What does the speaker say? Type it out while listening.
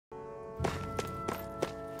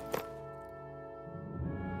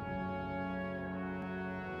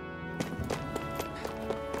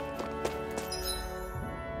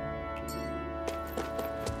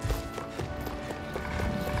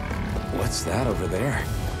What's that over there?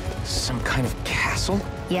 Some kind of castle?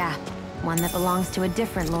 Yeah, one that belongs to a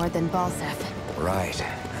different lord than Balseph. Right,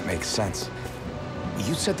 that makes sense.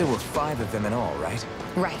 You said there were 5 of them in all, right?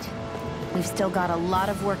 Right. We've still got a lot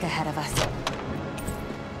of work ahead of us.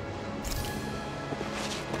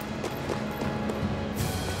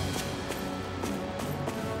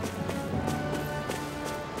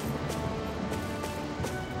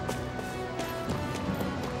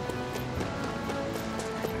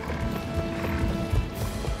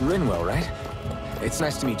 Rinwell, right? It's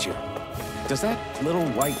nice to meet you. Does that little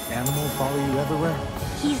white animal follow you everywhere?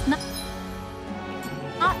 He's not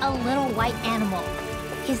a little white animal.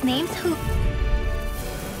 His name's Who.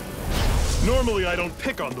 Normally I don't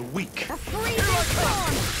pick on the weak. Here I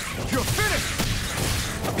come! You're finished!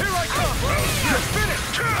 Here I come! You're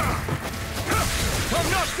finished!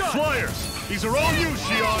 I'm not done! Flyers! These are all you,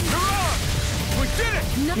 Xion! You're on! We did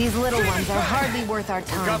it! These little ones are hardly worth our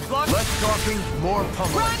time. Less talking, more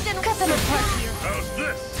pummeling. Cut them apart here. How's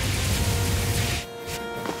this?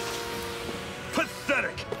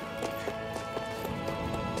 Pathetic!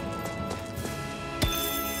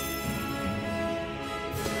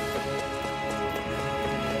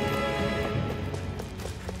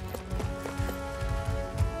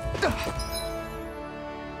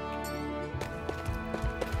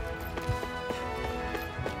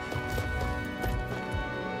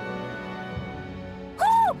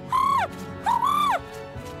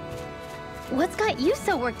 What's got you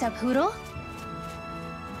so worked up, Hootle?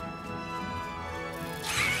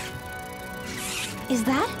 Is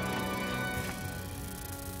that?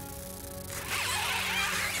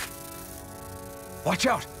 Watch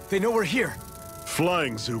out! They know we're here!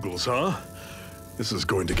 Flying Zoogles, huh? This is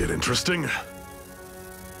going to get interesting.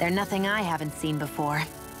 They're nothing I haven't seen before.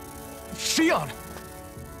 Xion!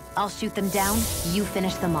 I'll shoot them down, you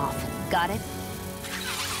finish them off. Got it?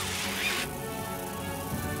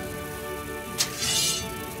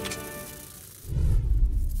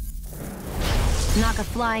 Knock a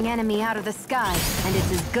flying enemy out of the sky, and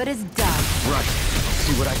it's as good as done. Right. I'll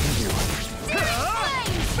see what I can do.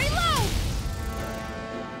 Reload!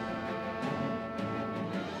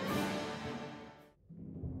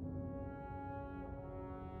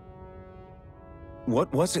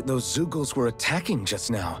 What was it those Zoogles were attacking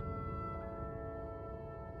just now?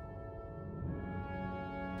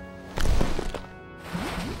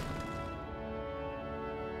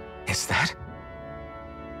 Is that?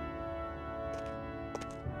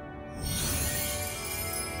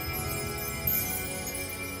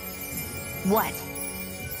 What?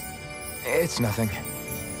 It's nothing.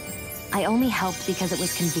 I only helped because it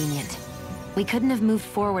was convenient. We couldn't have moved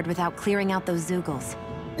forward without clearing out those Zoogles.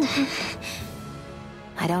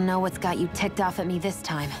 I don't know what's got you ticked off at me this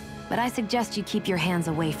time, but I suggest you keep your hands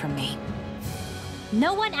away from me.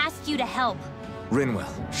 No one asked you to help.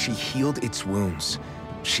 Rinwell, she healed its wounds.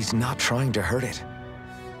 She's not trying to hurt it.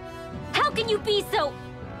 How can you be so...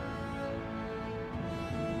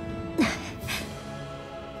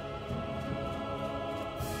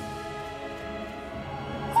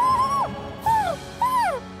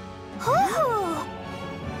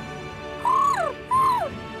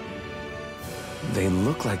 They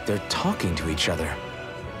look like they're talking to each other.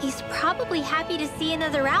 He's probably happy to see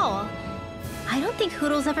another owl. I don't think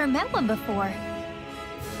Hootle's ever met one before.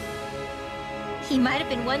 He might have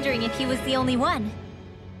been wondering if he was the only one.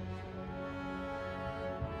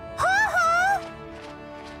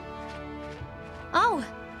 Oh.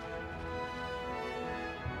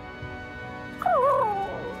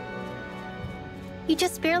 You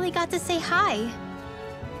just barely got to say hi.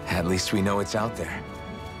 At least we know it's out there.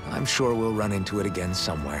 I'm sure we'll run into it again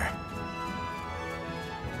somewhere.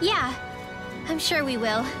 Yeah, I'm sure we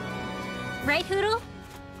will. Right, Hootle?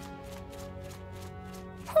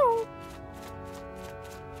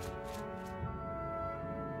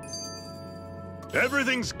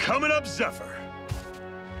 Everything's coming up, Zephyr.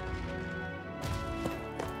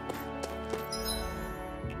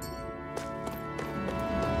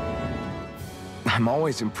 I'm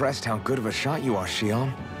always impressed how good of a shot you are,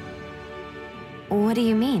 Xion. What do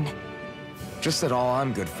you mean? Just that all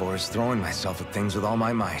I'm good for is throwing myself at things with all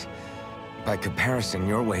my might. By comparison,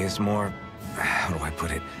 your way is more... how do I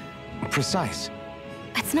put it? Precise.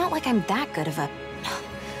 It's not like I'm that good of a...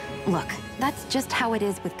 Look, that's just how it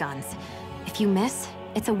is with guns. If you miss,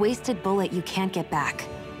 it's a wasted bullet you can't get back.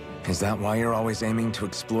 Is that why you're always aiming to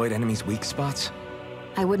exploit enemies' weak spots?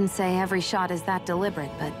 I wouldn't say every shot is that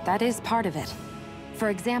deliberate, but that is part of it. For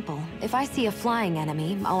example, if I see a flying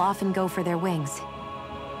enemy, I'll often go for their wings.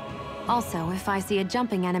 Also, if I see a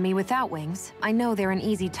jumping enemy without wings, I know they're an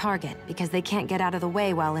easy target because they can't get out of the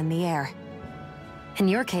way while in the air. In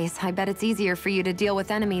your case, I bet it's easier for you to deal with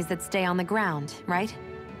enemies that stay on the ground, right?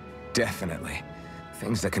 Definitely.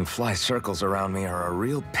 Things that can fly circles around me are a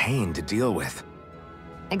real pain to deal with.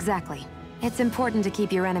 Exactly. It's important to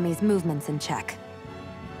keep your enemies' movements in check.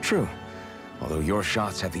 True. Although your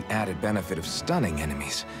shots have the added benefit of stunning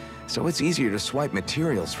enemies, so it's easier to swipe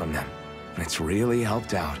materials from them. It's really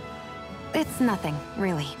helped out. It's nothing,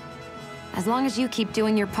 really. As long as you keep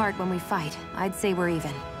doing your part when we fight, I'd say we're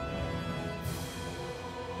even.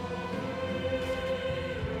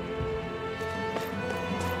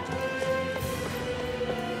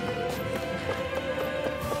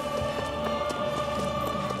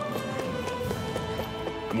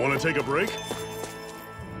 Want to take a break?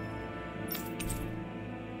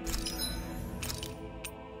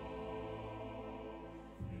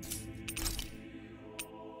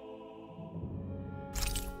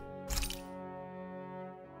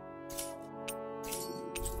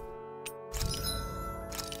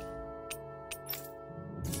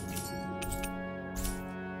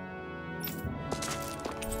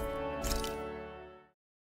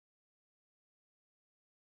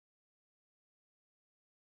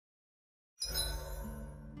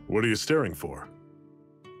 What are you staring for?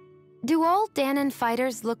 Do all Danon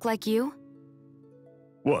fighters look like you?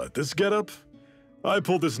 What, this getup? I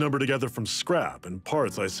pulled this number together from scrap and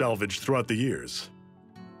parts I salvaged throughout the years.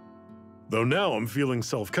 Though now I'm feeling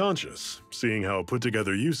self-conscious, seeing how put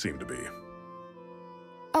together you seem to be.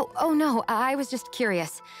 Oh no, I was just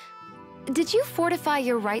curious. Did you fortify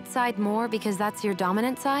your right side more because that's your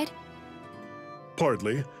dominant side?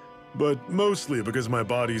 Partly, but mostly because my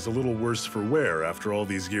body's a little worse for wear after all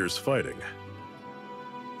these years fighting.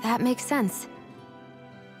 That makes sense.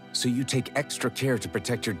 So you take extra care to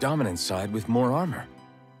protect your dominant side with more armor.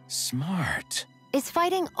 Smart. Is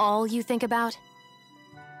fighting all you think about?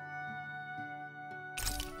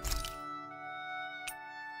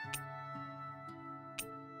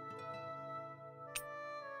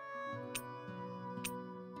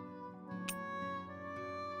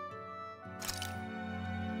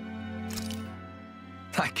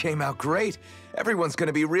 I came out great. Everyone's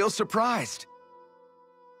gonna be real surprised.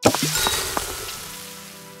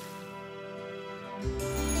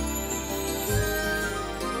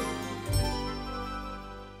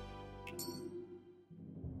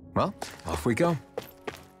 Well, off we go.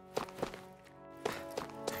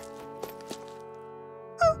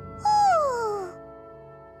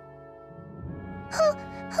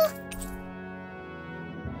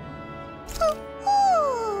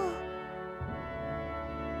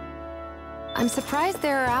 I'm surprised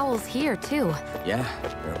there are owls here, too. Yeah.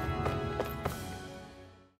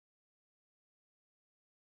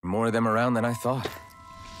 More of them around than I thought.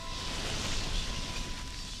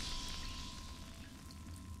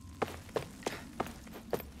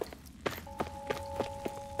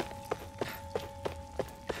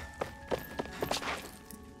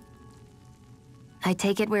 I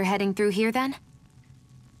take it we're heading through here, then?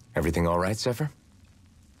 Everything all right, Zephyr?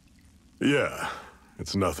 Yeah,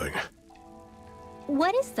 it's nothing.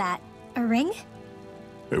 What is that? A ring?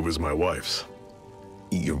 It was my wife's.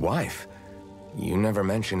 Your wife? You never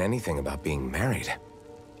mentioned anything about being married.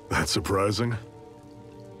 That's surprising?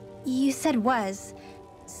 You said was.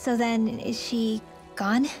 So then, is she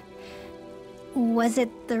gone? Was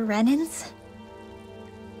it the Renans?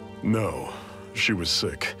 No, she was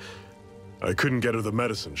sick. I couldn't get her the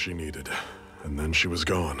medicine she needed, and then she was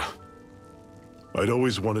gone. I'd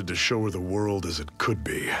always wanted to show her the world as it could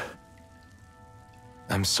be.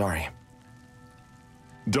 I'm sorry.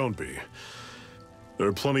 Don't be. There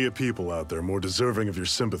are plenty of people out there more deserving of your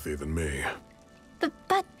sympathy than me.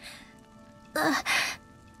 But...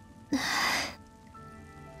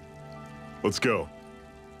 Let's go.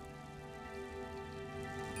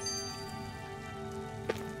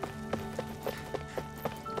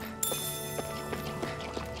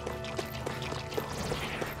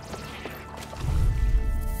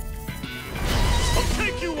 I'll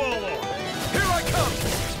take you all on! Here I come!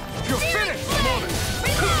 You're finished! I'm on it!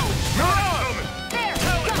 Coming! There!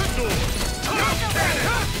 Talent sword! Top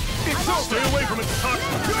cannon! It's over! Stay away from its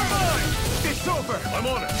toxin! You're mine! It's over! I'm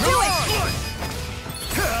on it! Do it!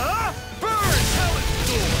 Burn! Talent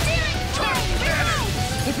sword! Top cannon!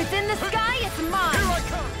 If it's in the sky, it's mine! Here I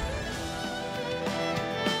come!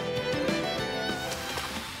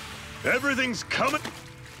 Everything's coming!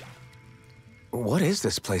 What is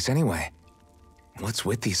this place, anyway? What's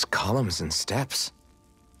with these columns and steps?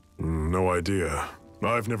 No idea.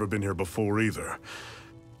 I've never been here before either.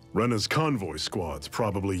 Rena's convoy squads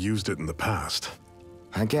probably used it in the past.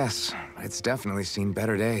 I guess. It's definitely seen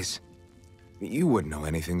better days. You wouldn't know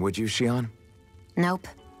anything, would you, Xion? Nope.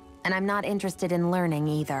 and I'm not interested in learning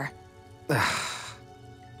either.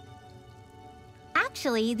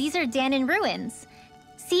 Actually, these are Danon ruins.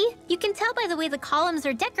 See? You can tell by the way the columns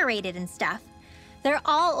are decorated and stuff. They're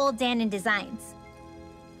all old Danon designs.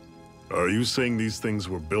 Are you saying these things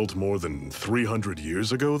were built more than 300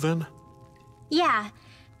 years ago, then? Yeah.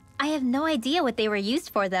 I have no idea what they were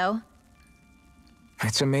used for, though.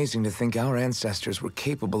 It's amazing to think our ancestors were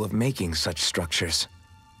capable of making such structures.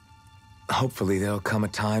 Hopefully there'll come a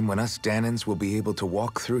time when us Danons will be able to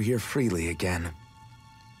walk through here freely again.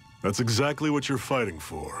 That's exactly what you're fighting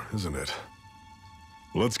for, isn't it?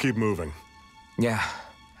 Let's keep moving. Yeah.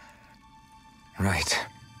 Right.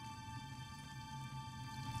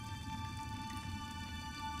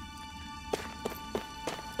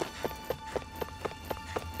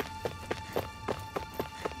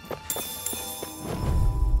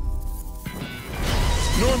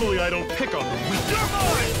 Normally I don't pick on them. You're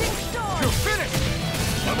mine! You're finished!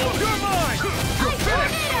 I'm on. You're mine! You're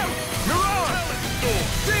finished! You're on!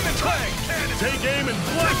 Demon Tang! Take aim and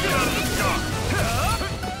blast it out of the sky!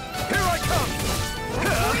 Here I come!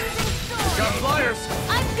 Got flyers!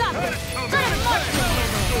 I've got this! Got a monster!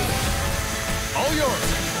 All yours!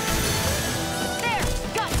 There!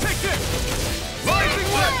 Got it! Take this! Rising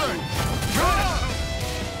weapon!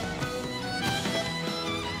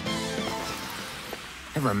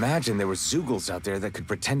 Never imagined there were Zeugles out there that could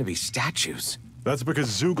pretend to be statues. That's because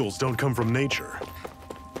Zeugles don't come from nature.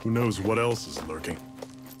 Who knows what else is lurking?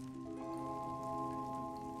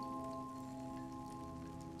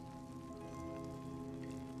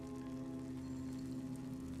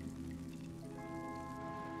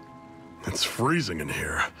 It's freezing in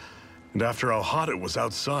here. And after how hot it was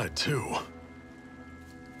outside, too.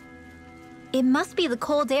 It must be the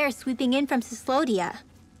cold air sweeping in from Cyslodia.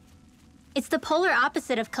 It's the polar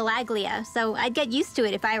opposite of Calaglia, so I'd get used to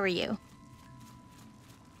it if I were you.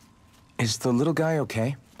 Is the little guy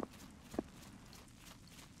okay?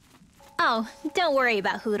 Oh, don't worry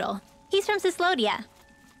about Hootle. He's from Cyslodia.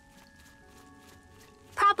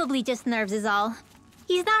 Probably just nerves is all.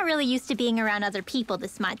 He's not really used to being around other people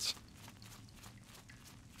this much.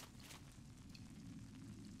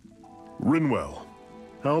 Rinwell,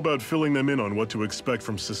 how about filling them in on what to expect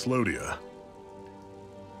from Cyslodia?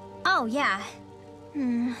 Oh, yeah.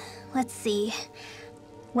 Let's see.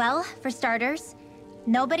 Well, for starters,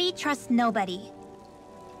 nobody trusts nobody.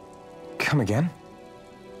 Come again?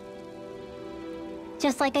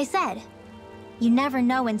 Just like I said, you never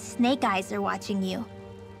know when Snake Eyes are watching you.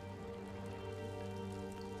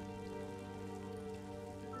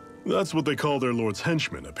 That's what they call their lord's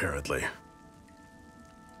henchmen, apparently.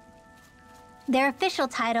 Their official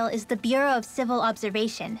title is the Bureau of Civil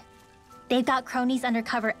Observation. They've got cronies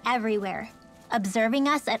undercover everywhere, observing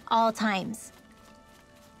us at all times.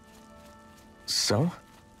 So?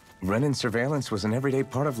 Renan surveillance was an everyday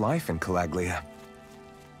part of life in Calaglia.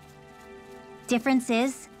 Difference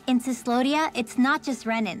is, in Cyslodia, it's not just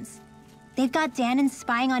Renans. They've got Danons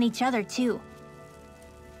spying on each other, too.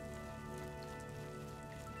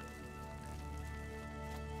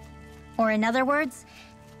 Or in other words,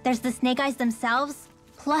 there's the Snake Eyes themselves,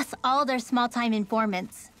 plus all their small-time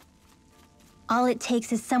informants. All it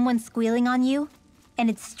takes is someone squealing on you, and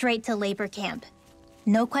it's straight to labor camp.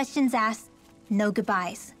 No questions asked, no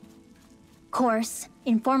goodbyes. Course,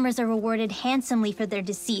 informers are rewarded handsomely for their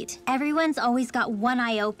deceit. Everyone's always got one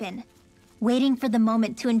eye open, waiting for the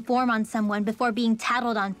moment to inform on someone before being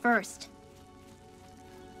tattled on first.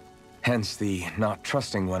 Hence the not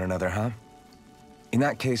trusting one another, huh? In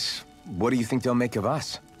that case, what do you think they'll make of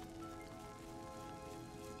us?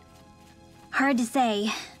 Hard to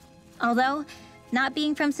say. Although, not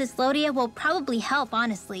being from Cyslodia will probably help,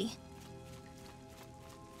 honestly.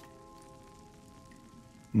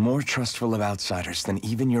 More trustful of outsiders than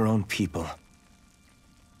even your own people.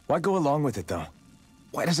 Why go along with it, though?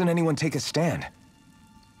 Why doesn't anyone take a stand?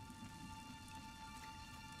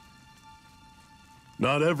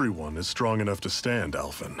 Not everyone is strong enough to stand,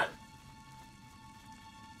 Alphen.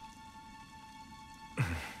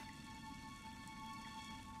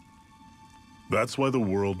 That's why the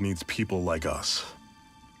world needs people like us.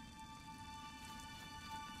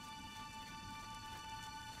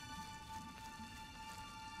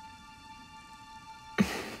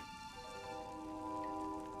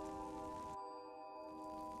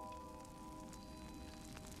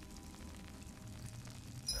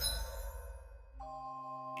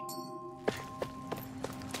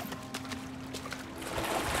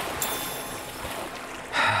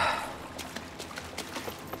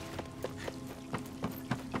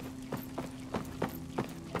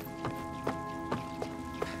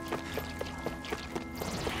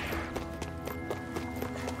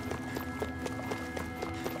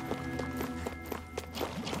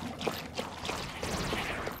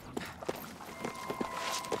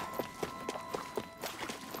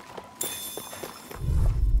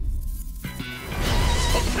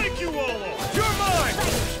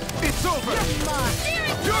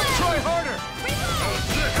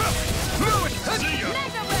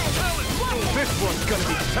 one's gonna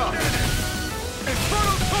be tough.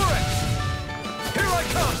 Infernal Torrent! Here I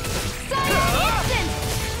come! Silent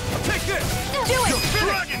Take this! Do it!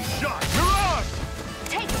 Dragon shot! Mirage!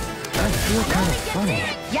 Take it! I feel kind of funny.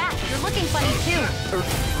 Yeah, you're looking funny too.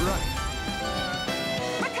 Right.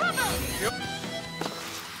 Recover!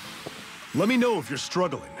 Let me know if you're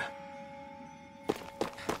struggling.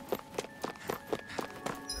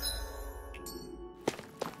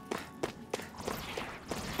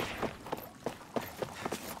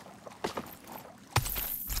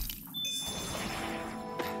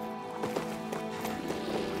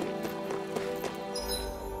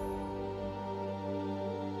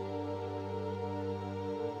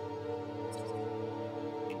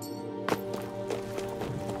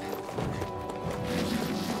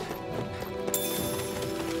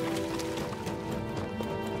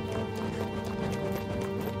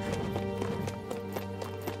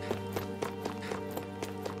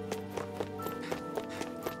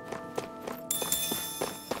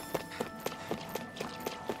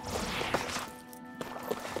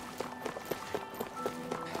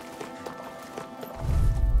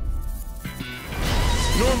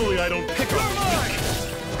 Normally I don't pick on mine!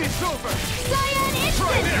 It's over! Cyan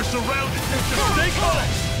Instant! You're surrounded! Just stay calm!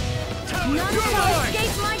 None shall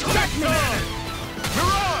escape my judgment!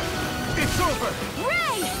 Mirage! It's over!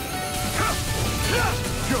 Ray!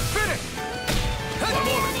 You're finished!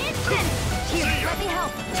 Cyan Instant! Here, let me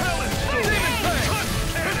help. Talent! Demon Fang!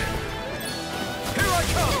 Cannon! Here I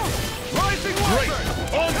come! Rising Great!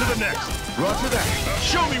 Wyvern! On to the next! Roger that!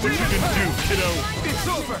 Show me what you can do, kiddo! It's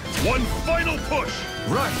over! One final push!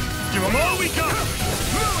 Right! Give them all we got!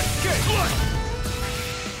 No escape!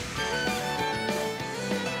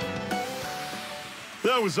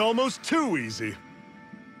 That was almost too easy.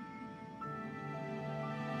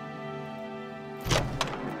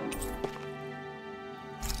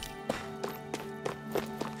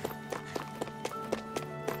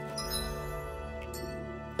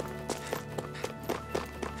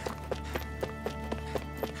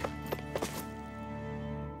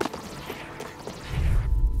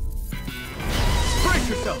 Brace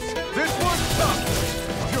yourselves! This one's tough!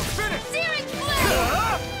 You're finished! Searing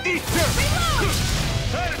Flame! Eat this! Reload!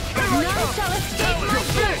 Here None shall escape my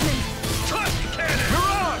judgment! Touch cannon!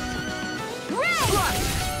 Mirage! Ray! Slash!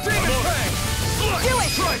 Demon Fang! Do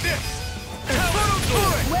it! Try this! Infernal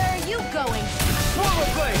Torrent! Where are you going? Swallow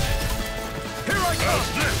Blade! Here I come!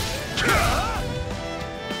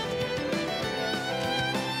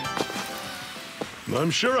 I'm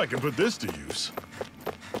sure I can put this to use.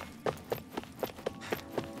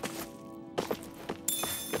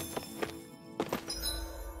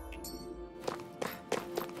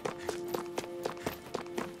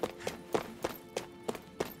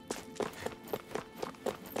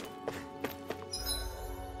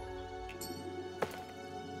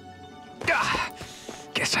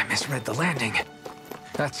 Guess I misread the landing.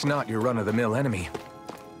 That's not your run-of-the-mill enemy.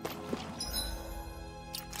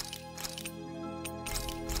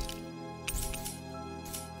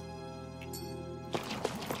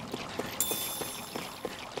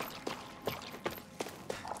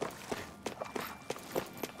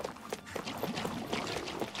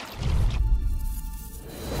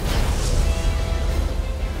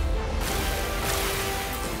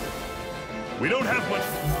 We don't have much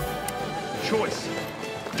choice.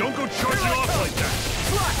 Don't go charging off like that.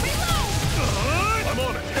 I'm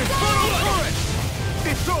on it. Infernal Torrent!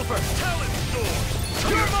 It's over! Talent Storm!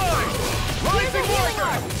 You're mine! Rising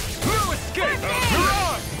Wyvern! No escape!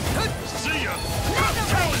 Mirage! See ya!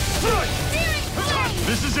 Talent Strike!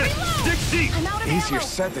 This is it! Dig deep! I'm out of Easier ammo.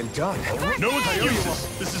 said than done. No excuses!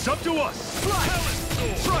 This is up to us! Talent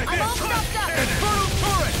Storm! Try I'm all this! stuffed up. Infernal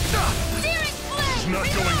Torrent! Searing It's Flame! not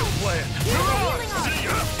going to plan. Healing up. See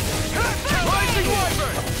ya! Rising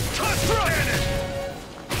Wyvern! Touch cannon!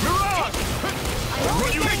 Mirage!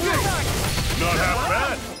 Run you through! Not half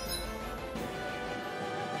bad!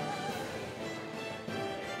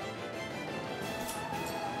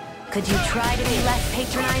 Could you try to be less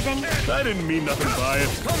patronizing? I didn't mean nothing by it.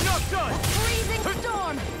 I'm not done! Freezing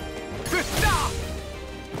Storm! Stop!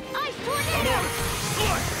 Ice Tornado!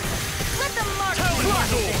 Let them mark Talent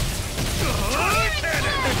Storm! Touch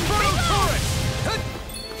cannon! Infernal Torrent!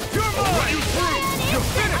 You're Run mine! you through! You're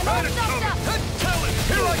finished! I'm all stuffed up! Talent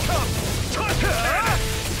Here I come! Touch cannon!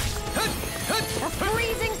 A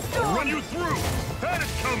freezing storm! Run you through! Had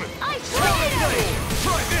it coming! Ice Tornado!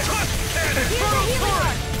 Try this! Touch cannon! Infernal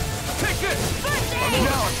Torrent! Take this! First aid!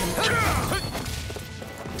 Now I can...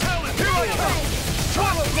 Talent Here I come!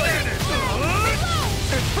 Swallow Blade!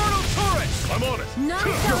 Infernal Torrent! I'm on it! None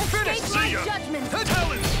shall You're finished. escape my See ya. judgment!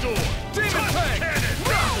 Talent Storm! Demon Touch Fang! cannon!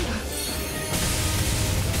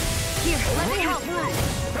 Let me help.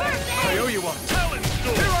 I owe you one. Talon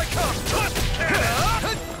Storm! Here I come! Touch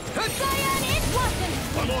cannon! Cyan is watching.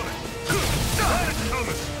 I'm on it! Talon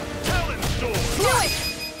coming! Talon Storm! Do it!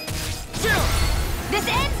 This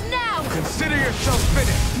ends now! Consider yourself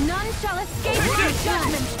finished. None shall escape my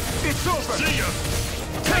judgment! It's over. See ya!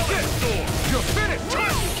 Take Talon it. Storm! You're finished.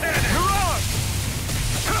 Touch cannon! You're on.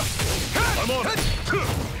 I'm on it!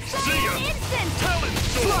 See ya! Cyan instant! Talon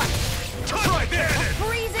Storm! Flash. Touch Try this. cannon!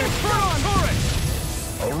 Freezing storm! Torrent.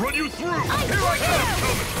 I'll run you through! Here I Talon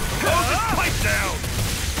coming! Hold this pipe down!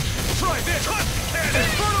 Try this. Touch cannon!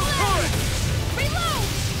 Infernal torrent. Reload!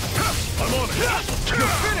 I'm on it!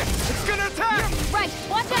 You're finished. It's gonna attack. Right,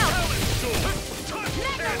 watch out! Talon Storm! Touch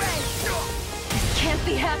Mega cannon! ray! This can't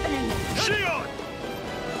be happening! Shion!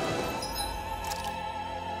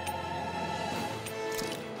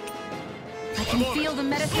 I can feel the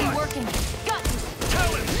medicine working. Got you!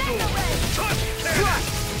 Talon Storm! Mega ray! Touch cannon! Flash.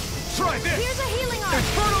 Try this. Here's a healing arm!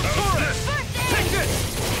 Infernal torrent. First Take aid! this.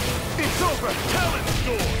 It's over. Talon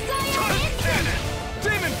Storm! Cyan Touch instant! cannon!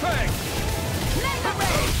 Demon Fang. Mega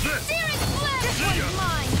ray! How's this? Searing blast! This See ya. one's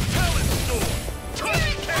mine! Talon Storm! Touch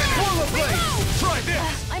Searing cannon! Polar blade. Reload! Try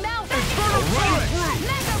this. I'm out! Infernal torrent.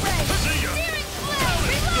 Mega ray! See ya. Searing blast! Talon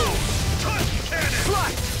Reload! Storm! Touch cannon!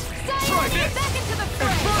 Flash. Try Cyan, this. back into the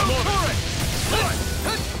fray! Infernal torrent.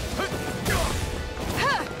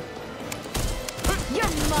 You're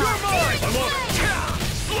mine! You're mine. I'm on it!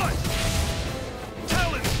 Slut!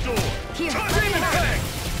 Talon Storm! Here, Touch let me Demon help. Fang.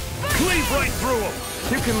 Cleave right through him!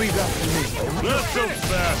 You can leave that to me. Not so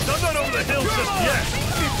fast! I'm not over the hill just yet!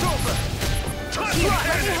 It's over. Touch Here, let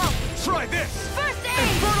me cannon! help. Try this. First aid!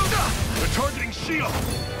 Infernal. They're targeting Shield!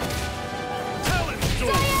 Talon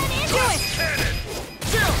Storm! Cyan, into Touch it. cannon!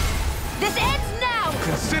 Chill. This ends now!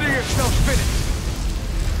 Consider yourself finished.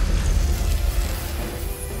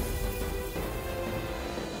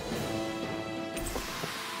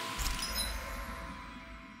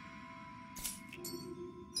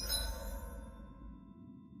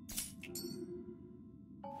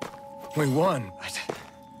 We won.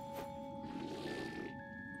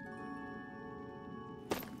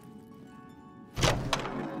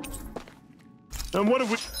 And what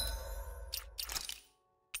have we...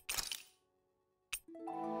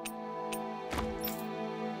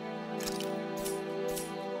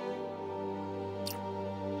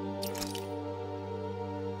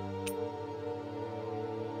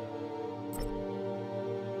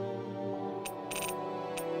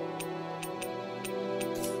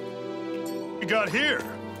 we got here?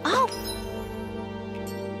 Oh!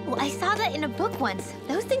 Well, I saw that in a book once.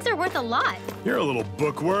 Those things are worth a lot. You're a little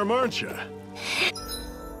bookworm, aren't you?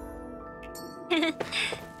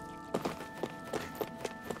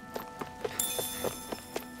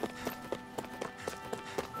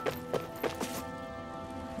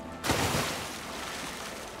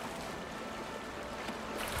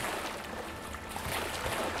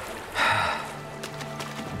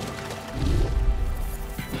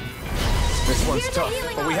 This one's Here's a tough,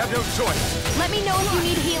 healing but we arm. have no choice. Let me know if you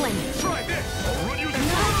need healing. Try this. I'll run you None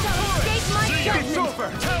through! shall escape my See ya. It's judgment! over.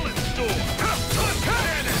 Talon Storm! Touch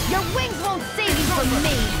cannon! Your wings won't save you from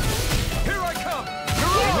me! Here I come.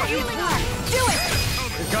 Here's a healing arm! Do it!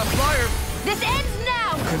 It got fired. This ends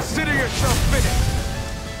now! Consider yourself finished.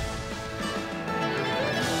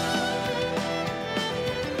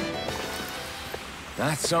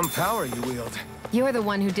 That's some power you wield. You're the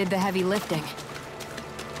one who did the heavy lifting.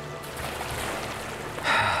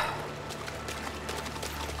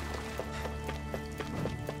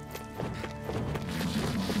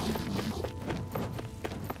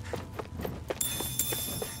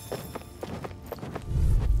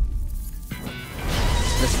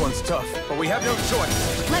 This one's tough, but we have no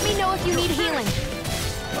choice. Let me know if you need healing.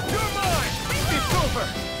 You're mine. It's over.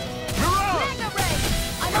 Mirage. Mega ray!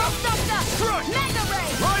 I'm all stuffed up! Crush. Mega ray!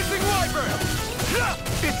 Rising Wyvern.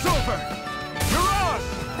 It's over. Mirage.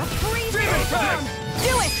 A freezing Demon storm! Fang.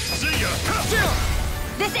 Do it! See ya! Chill.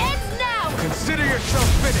 This ends now! Consider yourself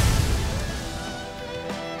finished.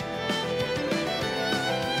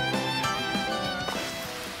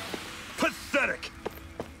 Pathetic!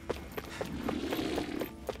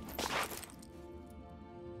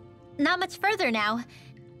 Not much further now.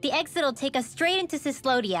 The exit'll take us straight into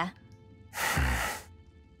Cyslodia.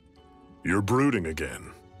 You're brooding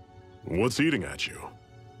again. What's eating at you?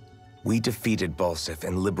 We defeated Balsif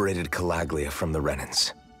and liberated Calaglia from the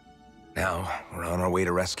Renans. Now, we're on our way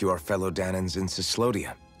to rescue our fellow Danans in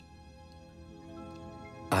Cyslodia.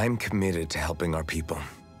 I'm committed to helping our people.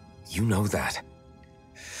 You know that.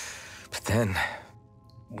 But then,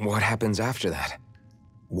 what happens after that?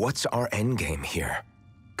 What's our endgame here?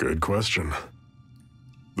 Good question.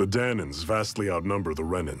 The Danans vastly outnumber the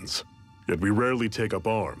Renans, yet we rarely take up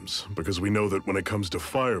arms because we know that when it comes to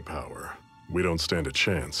firepower, we don't stand a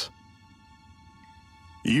chance.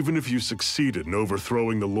 Even if you succeeded in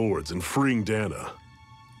overthrowing the Lords and freeing Dana,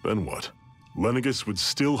 then what? Lenegis would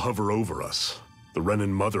still hover over us, the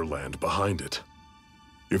Renan motherland behind it.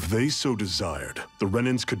 If they so desired, the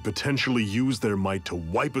Renans could potentially use their might to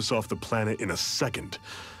wipe us off the planet in a second,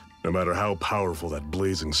 no matter how powerful that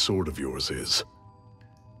blazing sword of yours is.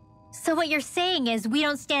 So what you're saying is we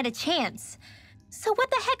don't stand a chance. So what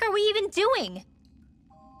the heck are we even doing?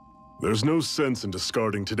 There's no sense in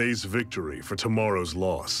discarding today's victory for tomorrow's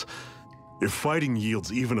loss. If fighting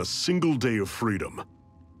yields even a single day of freedom,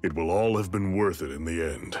 it will all have been worth it in the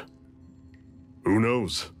end. Who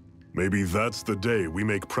knows? Maybe that's the day we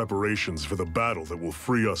make preparations for the battle that will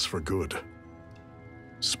free us for good.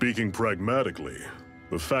 Speaking pragmatically,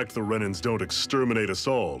 the fact the Renans don't exterminate us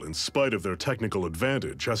all in spite of their technical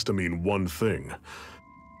advantage has to mean one thing.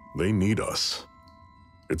 They need us.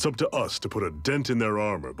 It's up to us to put a dent in their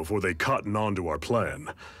armor before they cotton on to our plan.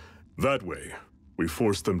 That way, we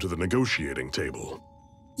force them to the negotiating table.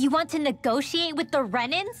 You want to negotiate with the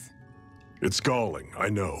Renans? It's galling, I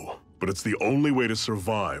know, but it's the only way to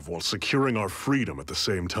survive while securing our freedom at the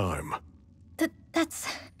same time. That's...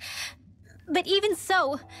 But even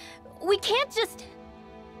so, we can't just...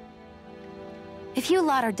 If you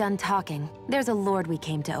lot are done talking, there's a lord we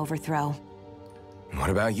came to overthrow. What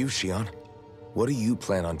about you, Xion? What do you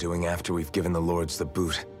plan on doing after we've given the Lords the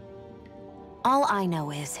boot? All I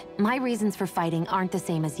know is, my reasons for fighting aren't the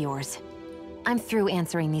same as yours. I'm through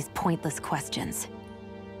answering these pointless questions.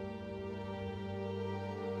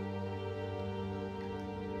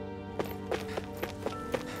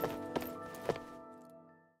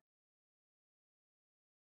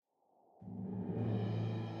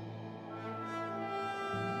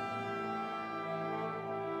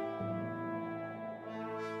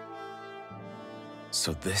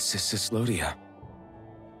 So this is Cyslodia.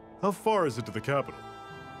 How far is it to the capital?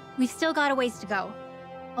 We've still got a ways to go.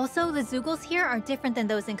 Also, the Zeugles here are different than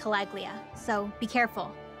those in Calaglia, so be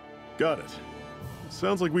careful. Got it.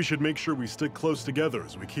 Sounds like we should make sure we stick close together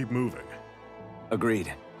as we keep moving.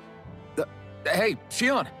 Agreed. Hey,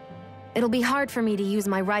 Xion! It'll be hard for me to use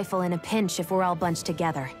my rifle in a pinch if we're all bunched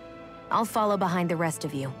together. I'll follow behind the rest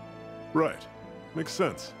of you. Right. Makes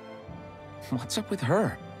sense. What's up with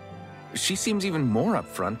her? She seems even more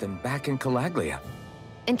upfront than back in Calaglia.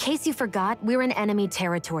 In case you forgot, we're in enemy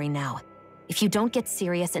territory now. If you don't get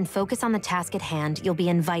serious and focus on the task at hand, you'll be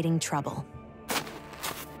inviting trouble.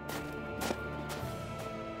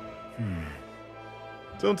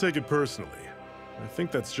 Don't take it personally. I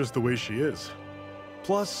think that's just the way she is.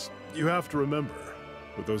 Plus, you have to remember,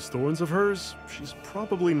 with those thorns of hers, she's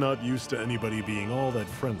probably not used to anybody being all that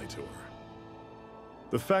friendly to her.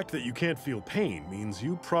 The fact that you can't feel pain means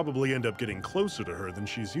you probably end up getting closer to her than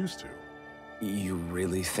she's used to. You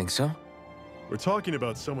really think so? We're talking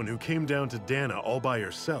about someone who came down to Dana all by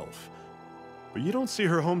herself. But you don't see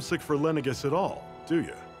her homesick for Lenegis at all, do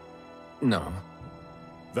you? No.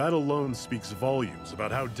 That alone speaks volumes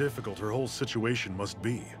about how difficult her whole situation must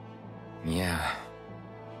be. Yeah.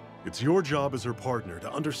 It's your job as her partner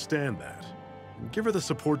to understand that, and give her the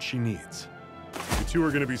support she needs. You two are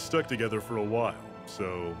going to be stuck together for a while,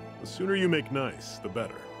 so the sooner you make nice, the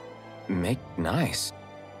better. Make nice?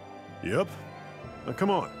 Yep. Now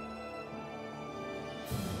come on.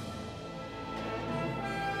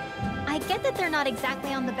 I get that they're not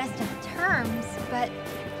exactly on the best of terms, but...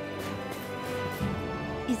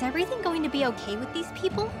 Is everything going to be okay with these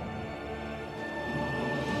people?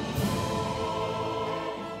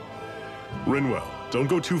 Rinwell, don't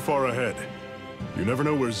go too far ahead. You never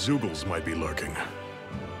know where Zeugles might be lurking.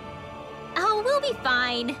 Oh, we'll be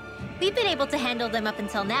fine. We've been able to handle them up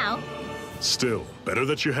until now. Still, better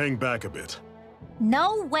that you hang back a bit.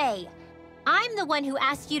 No way! I'm the one who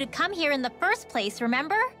asked you to come here in the first place,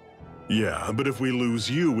 remember? Yeah, but if we lose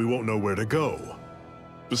you, we won't know where to go.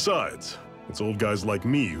 Besides, it's old guys like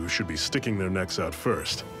me who should be sticking their necks out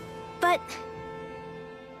first. But...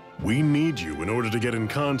 We need you in order to get in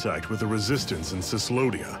contact with the Resistance in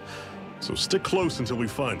Cyslodia. So stick close until we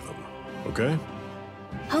find them, okay?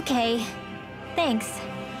 Okay. Thanks.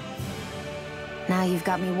 Now you've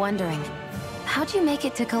got me wondering, how'd you make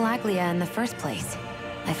it to Calaglia in the first place?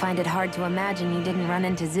 I find it hard to imagine you didn't run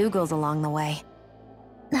into Zeugles along the way.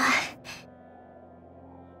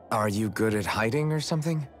 Are you good at hiding or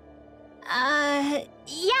something?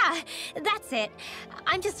 Yeah, that's it.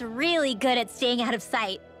 I'm just really good at staying out of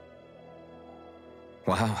sight.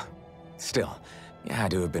 Wow. Still, you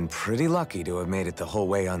had to have been pretty lucky to have made it the whole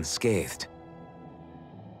way unscathed.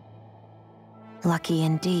 Lucky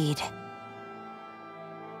indeed.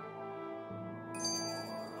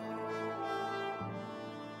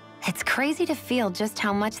 It's crazy to feel just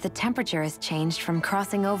how much the temperature has changed from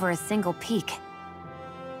crossing over a single peak.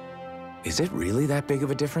 Is it really that big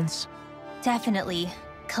of a difference? Definitely.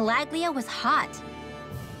 Calaglia was hot.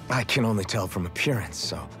 I can only tell from appearance,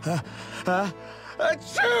 so...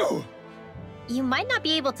 Achoo! You might not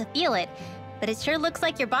be able to feel it, but it sure looks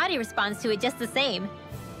like your body responds to it just the same.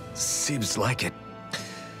 Seems like it.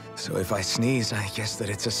 So if I sneeze, I guess that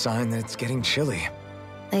it's a sign that it's getting chilly.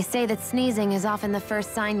 They say that sneezing is often the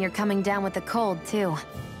first sign you're coming down with the cold, too.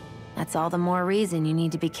 That's all the more reason you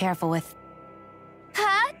need to be careful with...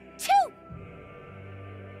 Ha-choo!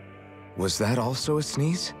 Was that also a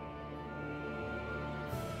sneeze?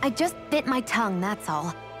 I just bit my tongue, that's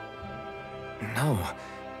all. No,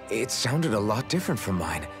 it sounded a lot different from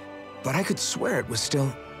mine, but I could swear it was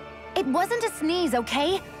still... It wasn't a sneeze,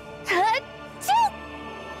 okay? Ha-choo!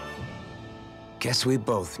 Guess we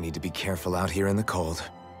both need to be careful out here in the cold.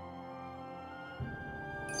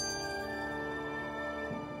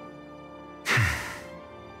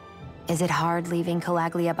 Is it hard leaving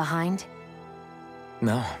Calaglia behind?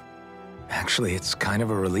 No. Actually, it's kind of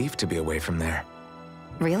a relief to be away from there.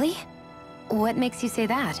 Really? What makes you say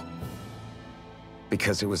that?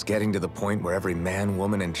 Because it was getting to the point where every man,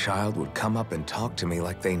 woman, and child would come up and talk to me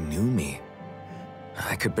like they knew me.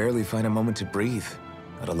 I could barely find a moment to breathe,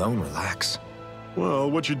 let alone relax.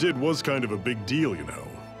 Well, what you did was kind of a big deal, you know.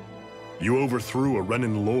 You overthrew a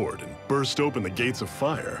Renin lord and burst open the gates of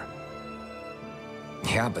fire.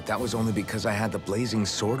 Yeah, but that was only because I had the blazing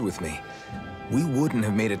sword with me. We wouldn't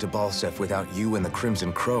have made it to Balseph without you and the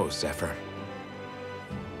Crimson Crows, Zephyr.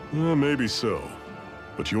 Maybe so.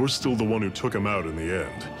 But you're still the one who took him out in the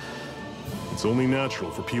end. It's only natural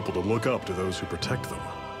for people to look up to those who protect them.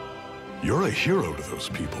 You're a hero to those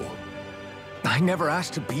people. I never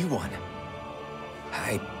asked to be one.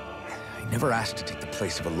 I never asked to take the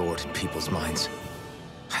place of a lord in people's minds.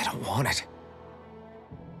 I don't want it.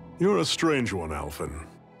 You're a strange one, Alphen.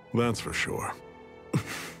 That's for sure.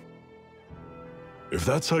 If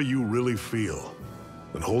that's how you really feel,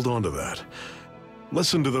 then hold on to that.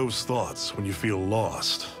 Listen to those thoughts when you feel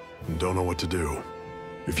lost and don't know what to do.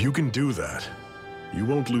 If you can do that, you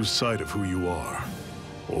won't lose sight of who you are,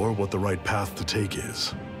 or what the right path to take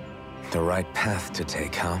is. The right path to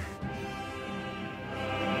take, huh?